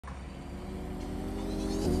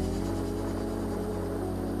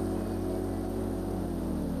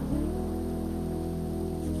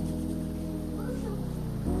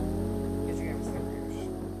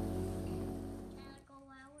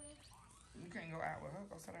can't go out with her.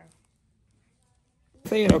 Go sit down.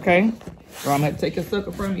 Say it, okay? Or I'm gonna have to take your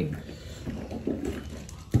sucker from you.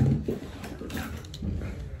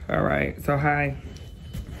 All right, so hi.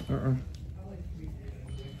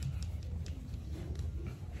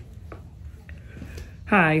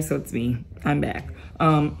 Hi, so it's me. I'm back.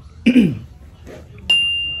 I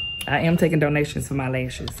am taking donations for my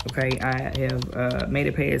lashes, okay? I have made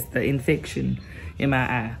it past the infection in my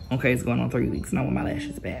eye. Okay, it's going on 3 weeks, and I want my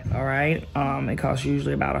lashes back, all right? It costs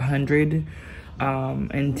usually about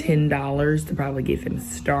 $110 to probably get them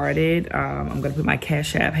started. I'm gonna put my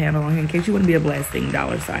Cash App handle on here in case you want to be a blessing. $,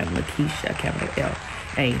 Lakeisha, capital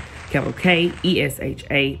L-A, capital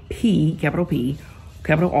K-E-S-H-A-P, capital P,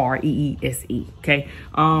 capital R-E-E-S-E, okay?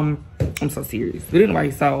 I'm so serious. But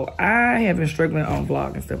anyway, so I have been struggling on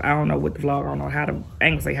vlog and stuff. I don't know what the vlog, I don't know how to, I ain't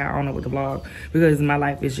gonna say how, I don't know what the vlog, because my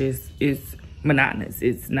life is just, it's monotonous.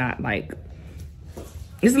 It's not like,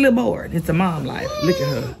 it's a little bored. It's a mom life. Look at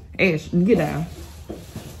her. Ash, get down.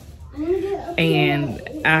 And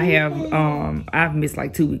I have, I've missed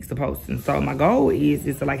like 2 weeks of posting. So my goal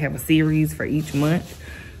is to like have a series for each month.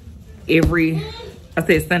 I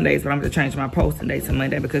said Sundays, but I'm gonna change my posting day to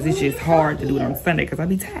Monday because it's just hard to do it on Sunday because I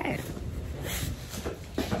be tired.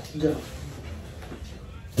 Go.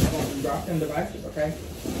 Drop them devices, okay?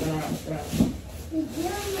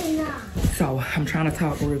 So I'm trying to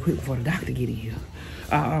talk real quick before the doctor get in here.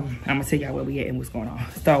 I'm gonna tell y'all where we at and what's going on.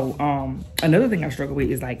 So another thing I struggle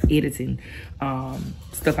with is like editing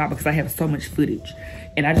stuff out because I have so much footage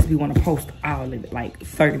and I just want to post all of it, like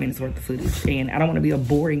 30 minutes worth of footage, and I don't want to be a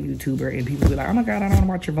boring YouTuber and people be like, oh my god, I don't want to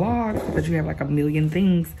watch your vlog, but you have like a million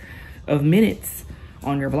things of minutes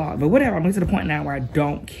on your vlog. But whatever, I'm getting to the point now where I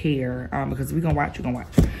don't care, because if we're gonna watch, you're gonna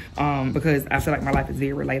watch, because I feel like my life is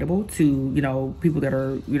very relatable to, you know, people that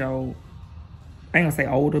are, you know, I ain't gonna say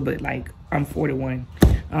older, but like I'm 41,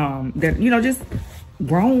 that, you know, just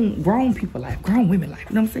grown people life, grown women life,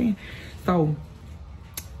 you know what I'm saying? So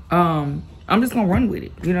I'm just gonna run with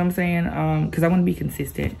it, you know what I'm saying? Because I want to be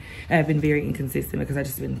consistent. I've been very inconsistent because I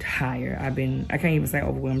just been tired. I can't even say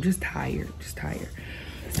overwhelmed, just tired.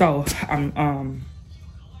 So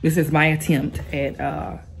this is my attempt at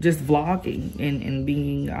just vlogging and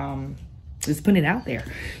being just putting it out there.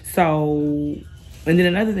 So, and then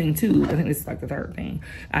another thing too, I think this is like the third thing,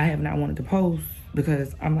 I have not wanted to post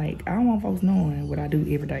because I'm like, I don't want folks knowing what I do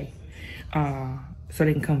every day, so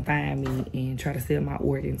they can come find me and try to sell my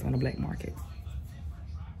organs on the black market.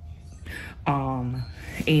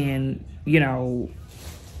 And you know,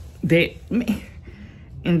 that,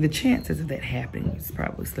 and the chances of that happening is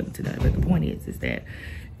probably slim to none. But the point is that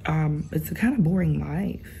it's a kind of boring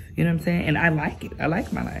life, you know what I'm saying? And I like it. I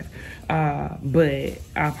like my life. But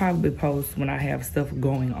I'll probably post when I have stuff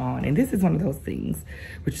going on. And this is one of those things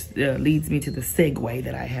which leads me to the segue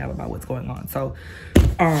that I have about what's going on. So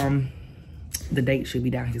the date should be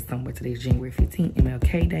down here somewhere. Today's January 15th,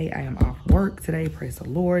 MLK Day. I am off work today, praise the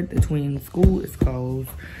Lord. The twin school is closed.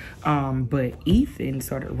 But Ethan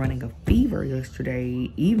started running a fever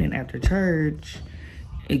yesterday evening after church.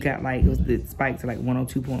 It got like, it spiked to like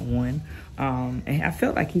 102.1. And I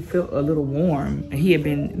felt like he felt a little warm. And he had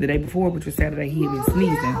been, the day before, which was Saturday, he had been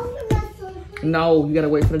sneezing. No, you gotta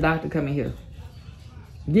wait for the doctor to come in here.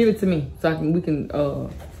 Give it to me so we can,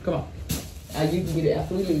 come on. You can get it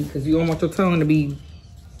after we leave because you don't want your tongue to be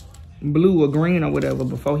blue or green or whatever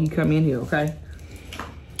before he come in here, okay?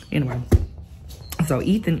 Anyway, so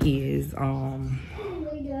Ethan is,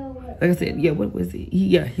 like I said, yeah, what was it?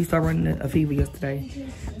 He started running a fever yesterday.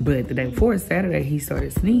 But the day before, Saturday, he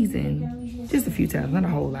started sneezing just a few times, not a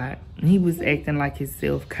whole lot. And he was acting like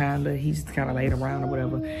himself, kinda. He just kinda laid around or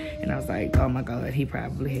whatever. And I was like, oh my God, he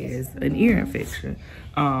probably has an ear infection.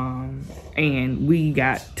 And we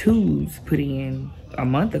got tubes put in a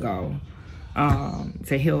month ago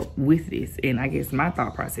to help with this. And I guess my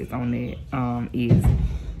thought process on that is,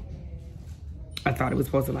 I thought it was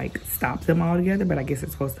supposed to like stop them altogether, but I guess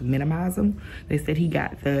it's supposed to minimize them. They said he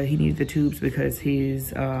needed the tubes because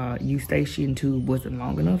his eustachian tube wasn't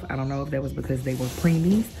long enough. I don't know if that was because they were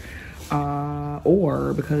preemies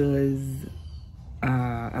or because,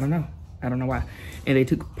 I don't know why. And they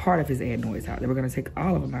took part of his adenoids out. They were gonna take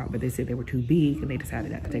all of them out, but they said they were too big and they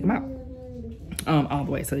decided not to take them out all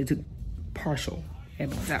the way. So they took partial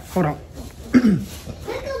adenoids out. Hold on.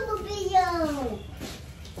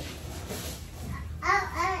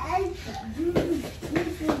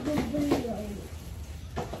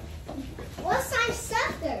 What size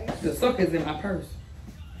suckers? The sucker's in my purse.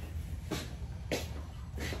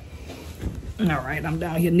 All right, I'm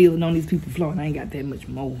down here kneeling on these people's floor, and I ain't got that much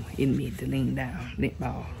more in me to lean down. Neck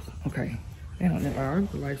balls. Okay. They don't never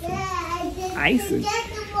argue like some icy.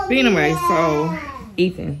 But anyway, so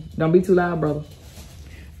Ethan, don't be too loud, brother.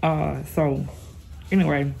 So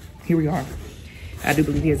anyway, here we are. I do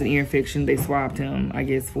believe he has an ear infection. They swabbed him, I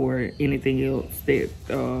guess, for anything else that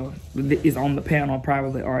is on the panel,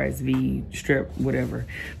 probably RSV, strep, whatever.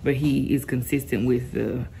 But he is consistent with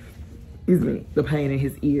the pain in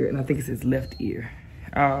his ear, and I think it's his left ear.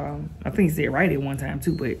 I think he said right at one time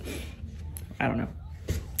too, but I don't know.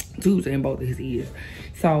 Tubes are in both of his ears.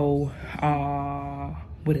 So,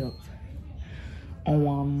 what else?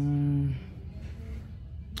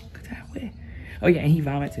 Oh yeah, and he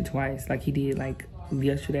vomited twice, like he did like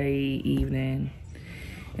yesterday evening.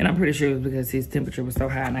 And I'm pretty sure it was because his temperature was so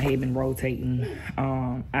high, and I had been rotating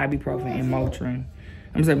ibuprofen and Motrin.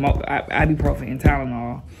 I'm sorry, ibuprofen and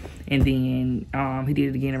Tylenol. And then he did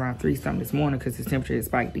it again around 3-something this morning because his temperature had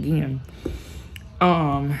spiked again.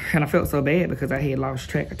 And I felt so bad because I had lost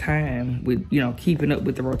track of time with, you know, keeping up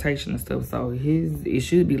with the rotation and stuff. So it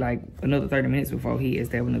should be like another 30 minutes before he has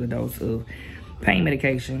to have another dose of pain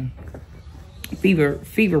medication,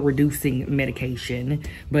 fever reducing medication.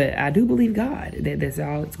 But I do believe God that that's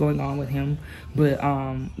all that's going on with him. But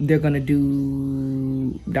they're gonna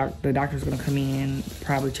do, the doctor's gonna come in,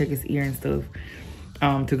 probably check his ear and stuff,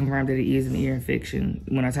 to confirm that it is an ear infection.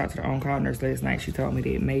 When I talked to the on-call nurse last night, she told me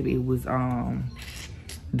that maybe it was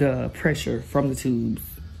the pressure from the tubes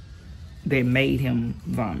that made him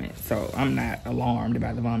vomit. So I'm not alarmed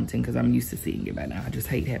about the vomiting because I'm used to seeing it by now. I just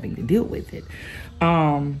hate having to deal with it.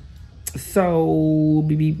 So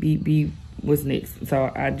what's next?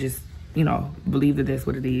 So I just, you know, believe that that's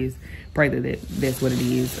what it is. Pray that that's what it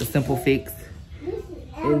is. A simple fix.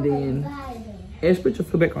 And then put your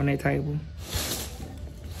foot back on that table.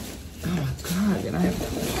 Oh my God, and I have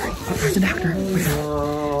where's the doctor?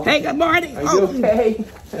 Hey, good morning. Are you okay?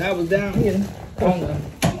 I was down here. I'm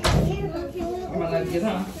gonna let you get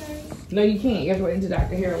home. No, you can't. You have to wait until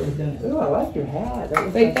Dr. Harold is done. Oh, I like your hat.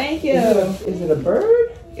 Say thank you. Is it a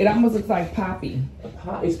bird? It almost looks like Poppy.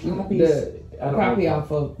 Is Poppy? Poppy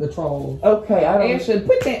off of the Trolls. Okay, I don't. And should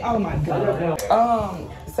put that. Oh my God.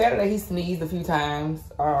 Saturday he sneezed a few times.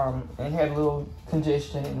 And had a little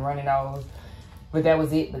congestion and runny nose. But that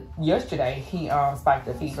was it. But yesterday he spiked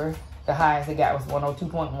the fever. The highest he got was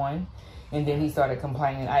 102.1, and then he started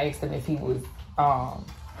complaining. I asked him if he was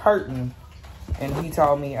hurting, and he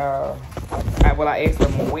told me. I asked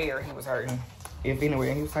him where he was hurting, if anywhere,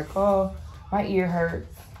 and he was like, "Oh, my ear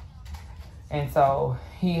hurts," and so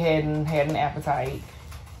he hadn't had an appetite.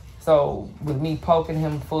 So with me poking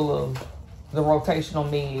him full of the rotational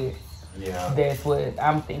meds. Yeah, that's what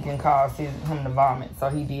I'm thinking caused him to vomit. So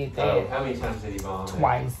he did that. Oh, how many times did he vomit?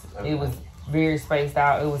 Twice. Okay. It was very spaced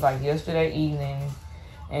out. It was like yesterday evening,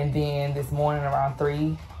 and then this morning around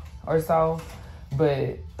 3 or so.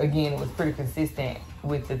 But again, it was pretty consistent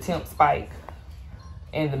with the temp spike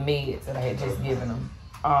and the meds that I had just given him.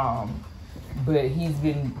 But he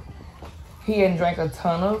hadn't drank a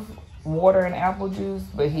ton of water and apple juice,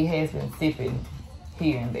 but he has been sipping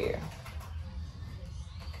here and there.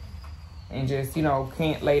 And just, you know,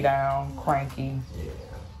 can't lay down, cranky. Yeah.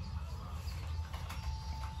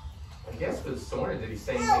 I guess with Soren, did he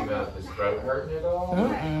say anything about his throat hurting at all?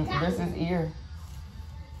 Just his ear.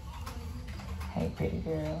 Hey, pretty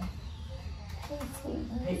girl.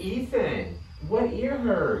 Hey, Ethan, what ear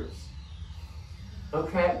hurts?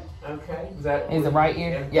 Okay. Is the right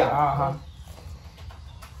ear? Yeah,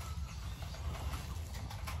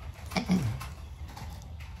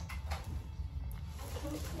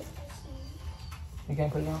 You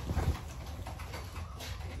can't put it on?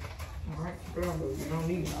 All right, girl, you don't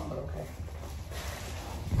need it on, but okay.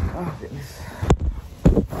 Oh, goodness.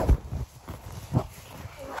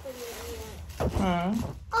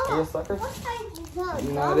 Ear sucker?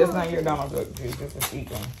 No, that's not your Donald Duck juice. This is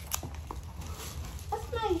Ethan. What's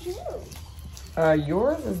my juice?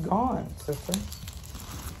 Yours is gone, sister.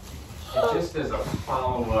 It just as a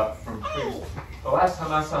follow-up from the last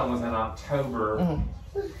time I saw him was in October.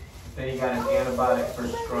 Then he got an antibiotic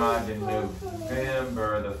prescribed in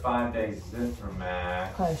November, the 5-day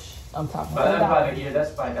Zithromax. Hush, I'm talking But about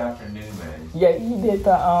that's by Dr. Newman. Yeah, he did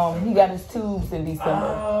the, he got his tubes in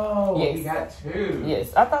December. Oh, yes. He got 2.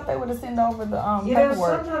 Yes, I thought they would have sent over the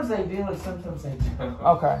paperwork. Sometimes they do and sometimes they don't.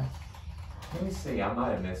 Okay. Let me see, I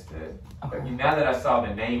might have missed it. Okay. But now that I saw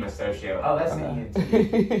the name associated, that's the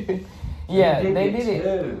ENT. Yeah, they did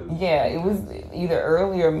it. Yeah, it was either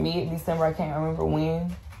early or mid-December, I can't remember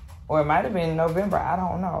when. Or it might have been November. I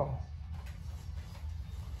don't know.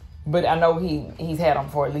 But I know he's had them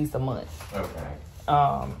for at least a month. Okay.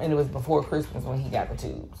 And it was before Christmas when he got the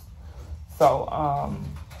tubes. So,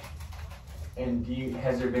 And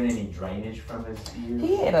has there been any drainage from his ear?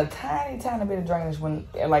 He had a tiny bit of drainage when,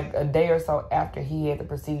 like, a day or so after he had the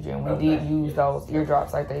procedure, and we did use those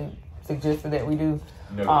eardrops like they suggested that we do.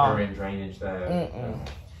 No current drainage though.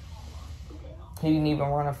 He didn't even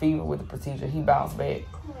run a fever with the procedure. He bounced back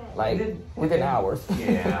like within hours.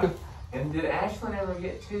 Yeah. And did Ashlyn ever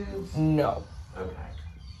get tubes? No. Okay.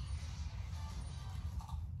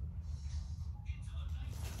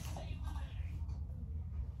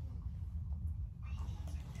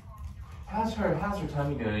 How's her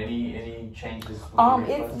tummy doing? Any changes?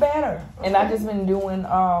 It's better. Okay. And I just been doing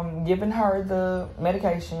giving her the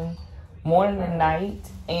medication morning and night.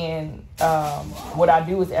 And what I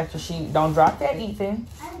do is after she don't drop that Ethan,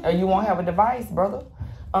 or you won't have a device, brother.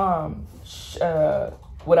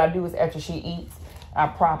 What I do is after she eats, I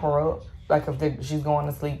prop her up, like if she's going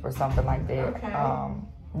to sleep or something like that. Okay.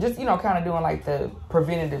 Just kind of doing like the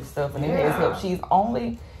preventative stuff, and it has helped. She's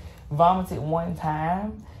only vomited one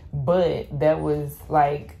time. But that was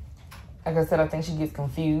like I said, I think she gets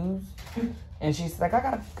confused, and she's like, I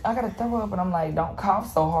gotta throw up, and I'm like, don't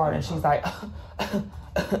cough so hard, and she's like,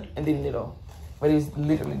 and then little, but it was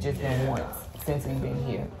literally just been once since we've been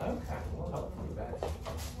here. Okay, well, hopefully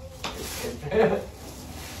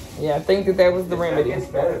yeah, I think that was the remedy. It's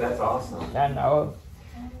better. That's awesome. I know.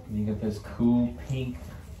 You got those cool pink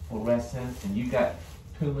fluorescents, and you got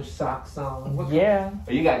Puma socks on. Yeah.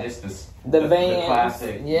 But you got just the Vans, the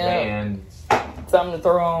classic Vans. Something to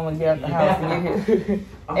throw on and get out the house and get here.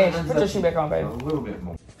 Hey, put your shoe back on, baby. A little bit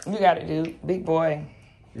more. You got it, dude. Big boy.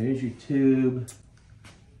 There's your tube.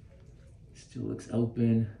 Still looks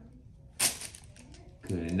open.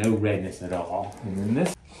 Good, and no redness at all. And then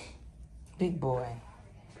this. Big boy.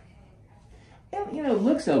 It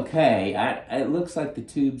looks okay. It looks like the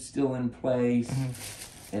tube's still in place,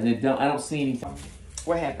 and I don't see anything.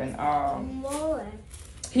 What happened?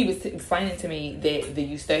 He was explaining to me that the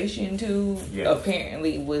eustachian tube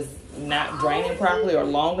apparently was not draining properly or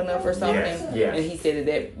long enough or something. Yes. And he said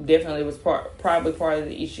that definitely was probably part of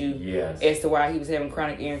the issue as to why he was having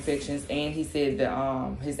chronic ear infections. And he said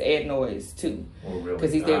that his adenoids too,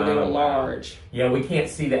 because he said they were large. Yeah, we can't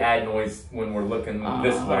see the adenoids when we're looking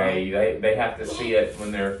this way. They have to see it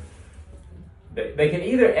when they're. They can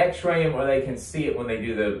either X-ray them or they can see it when they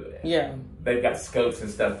do the. They've got scopes and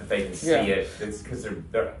stuff that they can see it. It's because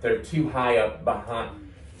they're too high up behind.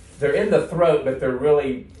 They're in the throat, but they're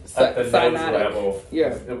really at the nose level.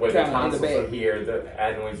 Yeah, where the tonsils are here. The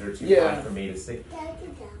adenoids are too high for me to see.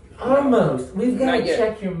 Almost. We've got to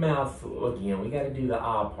check your mouth again. We got to do the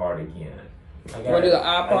ah part again. Want to do the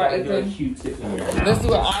ah part? I do a Q-tip in your mouth. Let's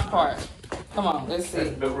do an ah part. Come on, let's see.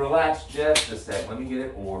 But relax just a sec. Let me get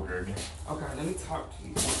it ordered. Okay, let me talk to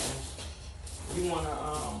you. You wanna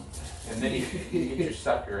and then you get your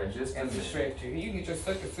sucker and just distract you. You get your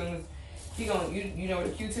sucker as soon as you know what a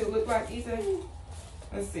Q-tip look like, Ethan?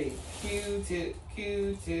 Let's see.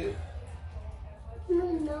 Q-tip.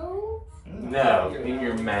 No. No, in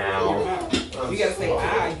your mouth. You gotta say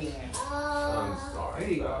ah again. I'm sorry. There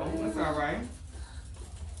you go. That's all right.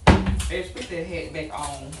 Ash, put that hat back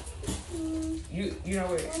on. You know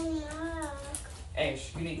what?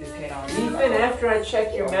 Ash, you need this hat on. Even after I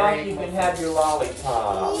check your mouth, you can have your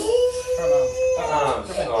lollipop. I'm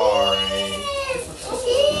sorry. Come on.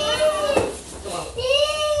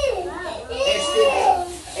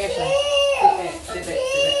 Ash, sit back.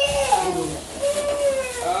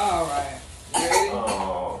 All right. You ready?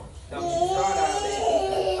 Oh. Don't start out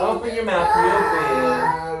there. Open your mouth real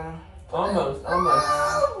big. Almost.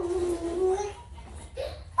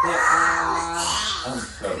 I'm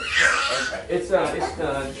so sorry. Okay. It's done.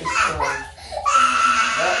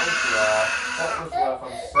 That was rough. I'm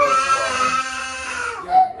so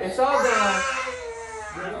sorry. It's all done.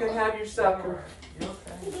 You can have your sucker. You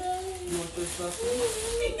okay? You want your sucker?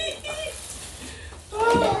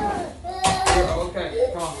 Okay,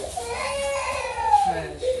 come on.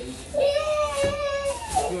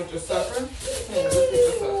 You want your sucker? Hey, let's get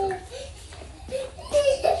your sucker.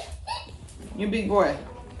 You big boy.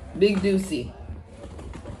 Big Deucey.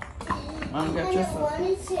 Mom got your sucker.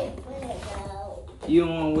 You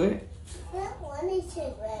don't want what? That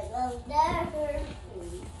hurt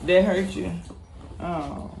me. That hurt you?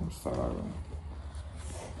 Oh, I'm sorry.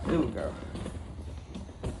 Here we go.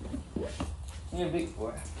 You're a big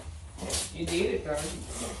boy. You did it, though.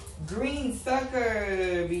 Green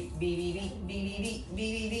sucker. Beep, beep, beep, beep, beep, beep,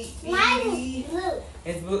 beep, beep. Mine is blue.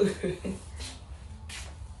 It's blue.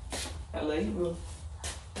 I love you, boo.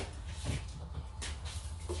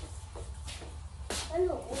 I don't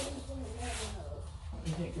want to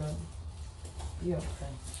You think you're okay.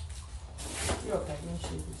 You're okay. You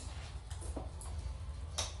should this.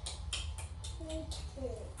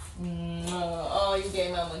 Oh, you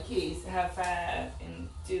gave Mama a kiss. High five and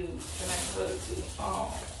do. Can I hug you?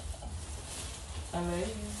 Oh, I love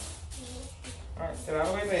you. All right, sit all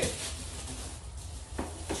the way back.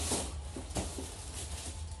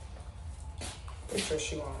 Put your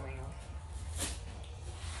shoe on, ma'am.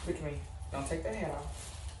 Look at me. Don't take that hat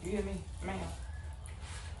off. You hear me, ma'am?